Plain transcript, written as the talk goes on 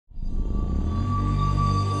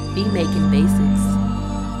Be making basics.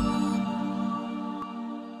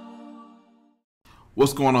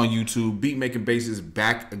 What's going on YouTube? Beat Making Basics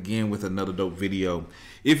back again with another dope video.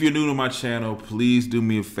 If you're new to my channel, please do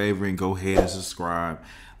me a favor and go ahead and subscribe.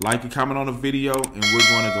 Like and comment on the video, and we're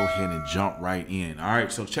going to go ahead and jump right in. All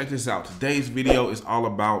right, so check this out. Today's video is all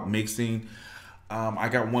about mixing. I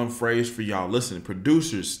got one phrase for y'all. Listen,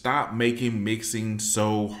 producers, stop making mixing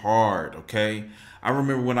so hard, okay? I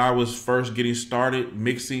remember when I was first getting started,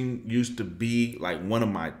 mixing used to be like one of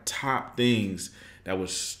my top things that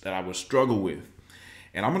I would struggle with.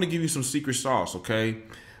 And I'm gonna give you some secret sauce, okay?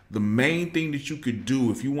 The main thing that you could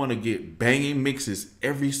do if you wanna get banging mixes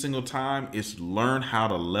every single time is learn how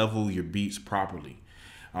to level your beats properly.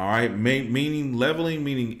 All right, meaning leveling,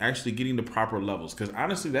 meaning actually getting the proper levels. Because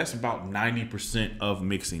honestly, that's about 90% of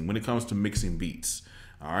mixing when it comes to mixing beats.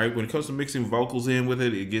 All right, when it comes to mixing vocals in with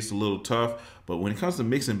it, it gets a little tough. But when it comes to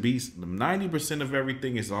mixing beats, the 90% of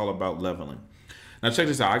everything is all about leveling. Now check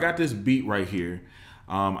this out. I got this beat right here.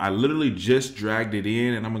 I literally just dragged it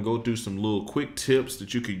in, and I'm gonna go through some little quick tips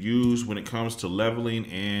that you could use when it comes to leveling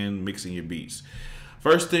and mixing your beats.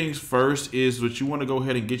 First things first is that you want to go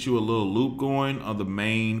ahead and get you a little loop going on the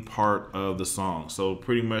main part of the song. So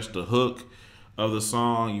pretty much the hook of the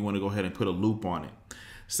song, you want to go ahead and put a loop on it.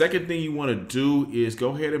 Second thing you want to do is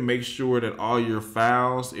go ahead and make sure that all your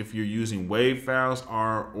files, if you're using wave files,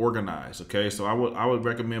 are organized. Okay, so I would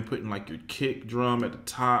recommend putting like your kick drum at the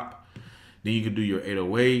top. Then you can do your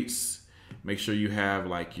 808s. Make sure you have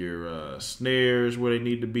like your snares where they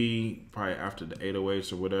need to be, probably after the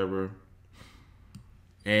 808s or whatever.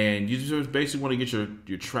 And you just basically want to get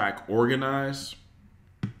your track organized.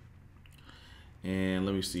 And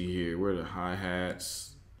let me see here, where are the hi-hats?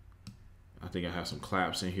 I think I have some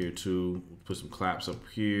claps in here too. Put some claps up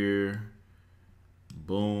here.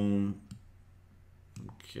 Boom.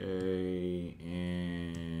 Okay,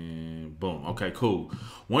 and boom. Okay, cool.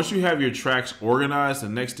 Once you have your tracks organized, the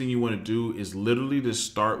next thing you want to do is literally just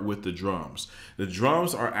start with the drums. The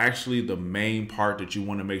drums are actually the main part that you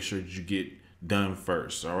want to make sure that you get done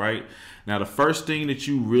first. All right, now the first thing that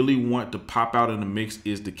you really want to pop out in the mix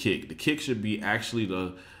is the kick. The kick should be actually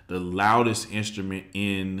the loudest instrument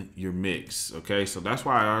in your mix. Okay, so that's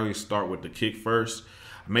why I always start with the kick first.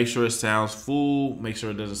 Make sure it sounds full, make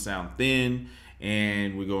sure it doesn't sound thin,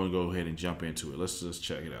 and we're going to go ahead and jump into it. Let's just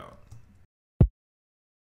check it out.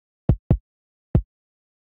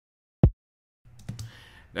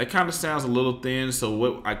 That kind of sounds a little thin, so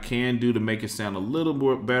what I can do to make it sound a little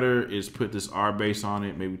more better is put this R bass on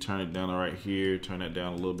it, maybe turn it down right here, turn that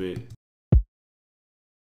down a little bit.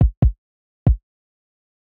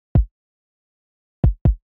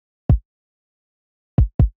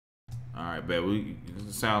 All right, baby,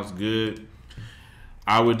 it sounds good.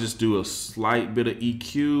 I would just do a slight bit of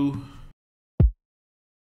EQ.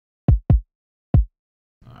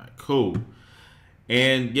 All right, cool.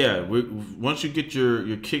 And yeah, once you get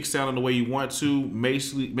your kick sounding the way you want to, make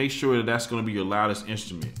sure that that's going to be your loudest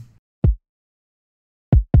instrument.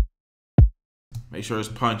 Make sure it's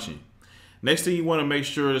punching. Next thing you want to make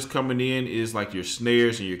sure that's coming in is like your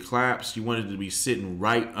snares and your claps. You want it to be sitting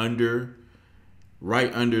right under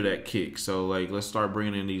that kick. So like, let's start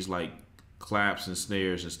bringing in these like claps and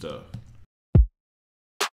snares and stuff.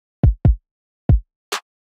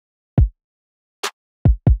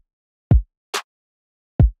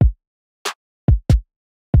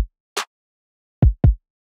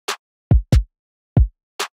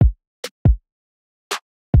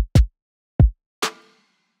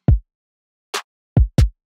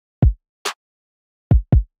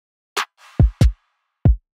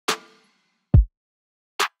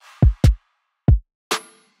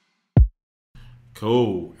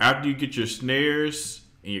 Cool. After you get your snares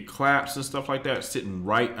and your claps and stuff like that sitting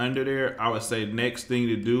right under there, I would say next thing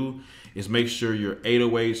to do is make sure your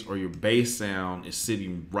 808s or your bass sound is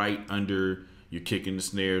sitting right under your kick and the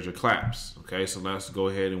snares or claps. Okay, so let's go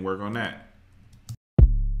ahead and work on that.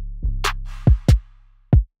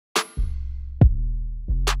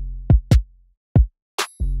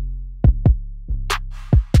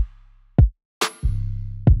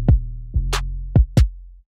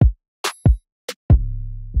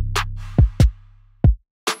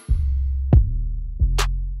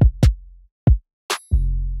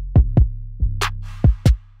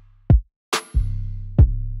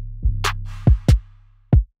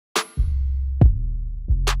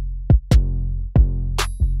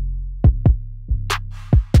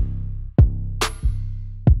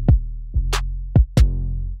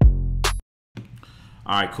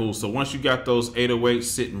 All right, cool. So once you got those 808s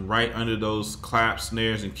sitting right under those claps,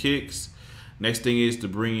 snares, and kicks, next thing is to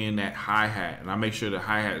bring in that hi-hat. And I make sure the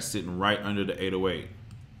hi-hat is sitting right under the 808.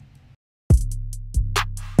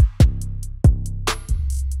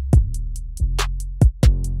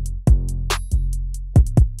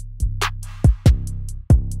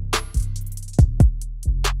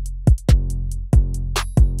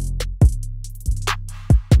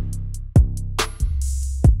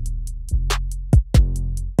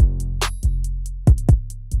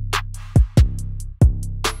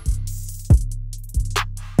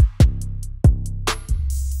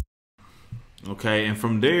 Okay, and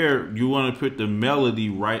from there, you want to put the melody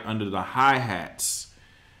right under the hi-hats.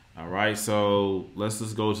 All right, so let's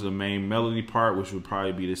just go to the main melody part, which would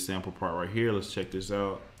probably be the sample part right here. Let's check this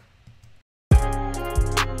out.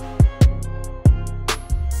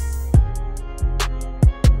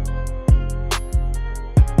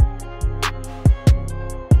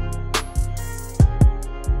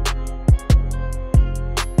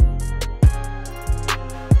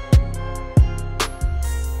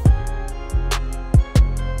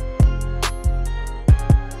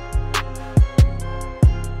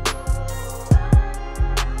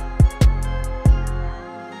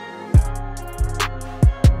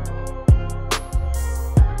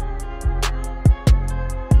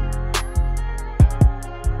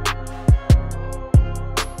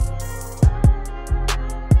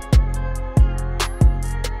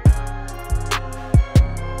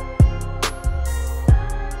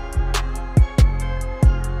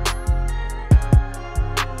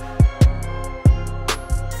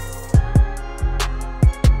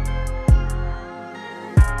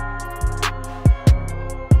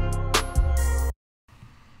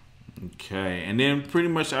 Okay, and then pretty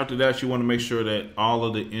much after that, you want to make sure that all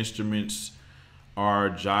of the instruments are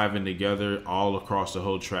jiving together all across the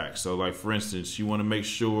whole track. So like for instance, you want to make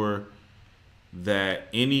sure that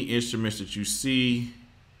any instruments that you see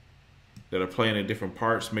that are playing in different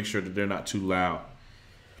parts, make sure that they're not too loud.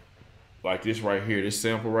 Like this right here, this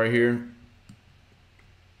sample right here,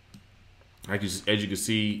 like as you can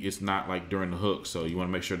see, it's not like during the hook. So you want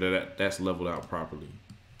to make sure that that's leveled out properly.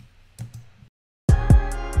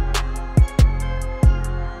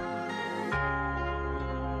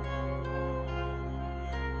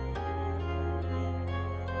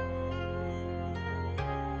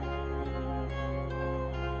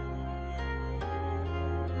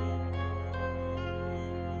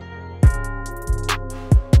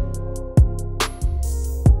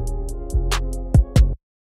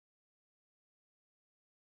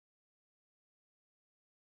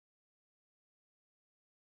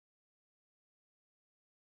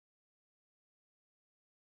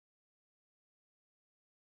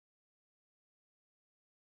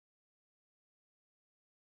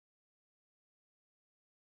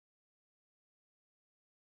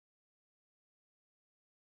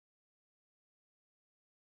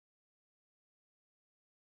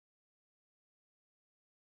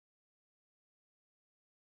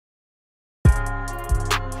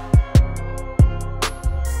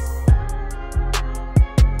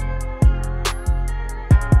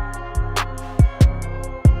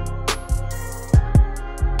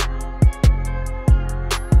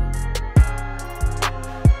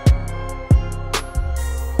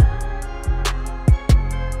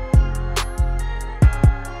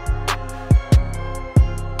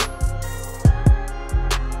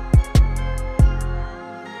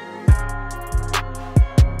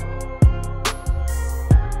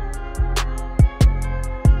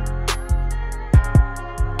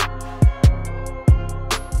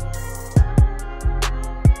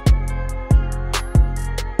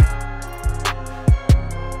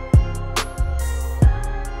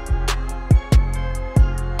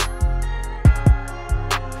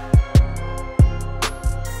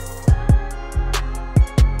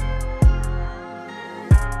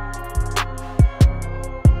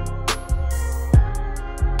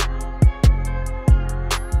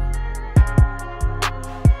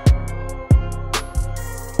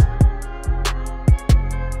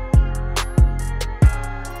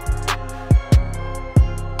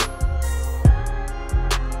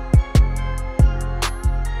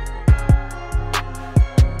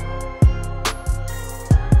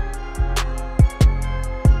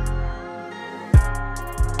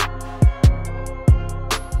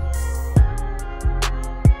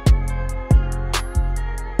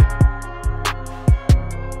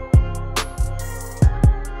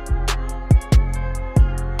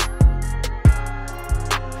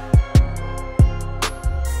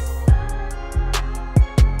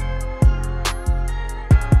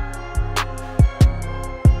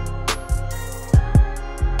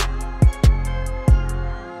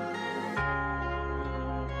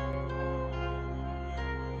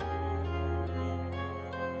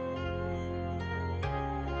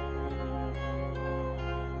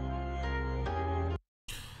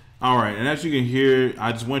 All right, and as you can hear,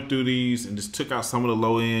 I just went through these and just took out some of the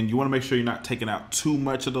low end. You want to make sure you're not taking out too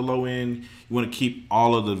much of the low end. You want to keep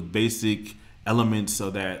all of the basic elements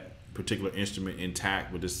of that particular instrument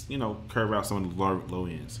intact, but just, you know, curve out some of the low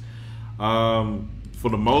ends. for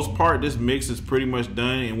the most part, this mix is pretty much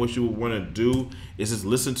done. And what you would want to do is just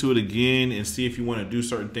listen to it again and see if you want to do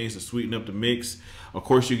certain things to sweeten up the mix. Of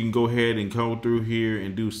course, you can go ahead and go through here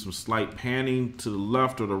and do some slight panning to the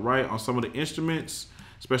left or the right on some of the instruments,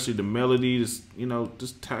 especially the melody. Just, you know,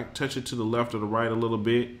 just touch it to the left or the right a little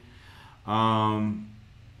bit. And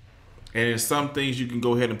in some things you can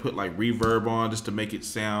go ahead and put like reverb on just to make it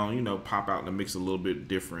sound, you know, pop out in the mix a little bit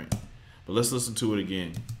different. But let's listen to it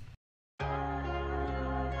again.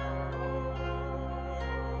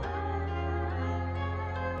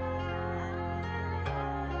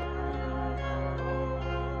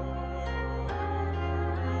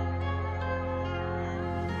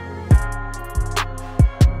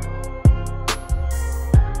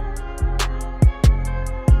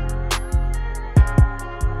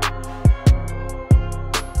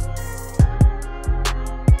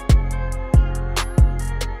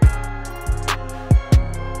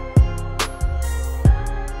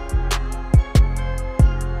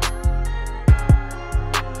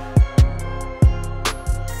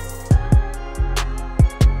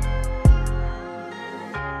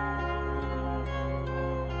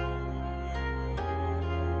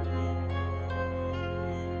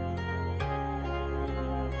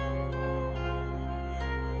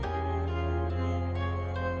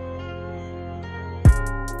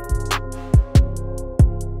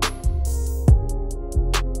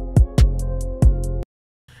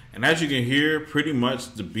 And as you can hear, pretty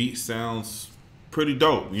much the beat sounds pretty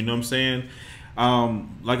dope. You know what I'm saying?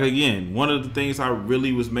 Like, again, one of the things I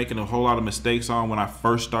really was making a whole lot of mistakes on when I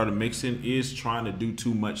first started mixing is trying to do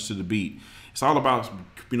too much to the beat. It's all about,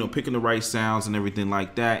 you know, picking the right sounds and everything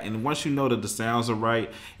like that. And once you know that the sounds are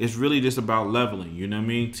right, it's really just about leveling. You know what I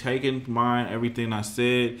mean? Take in mind everything I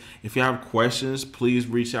said. If you have questions, please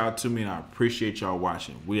reach out to me, and I appreciate y'all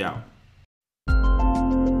watching. We out.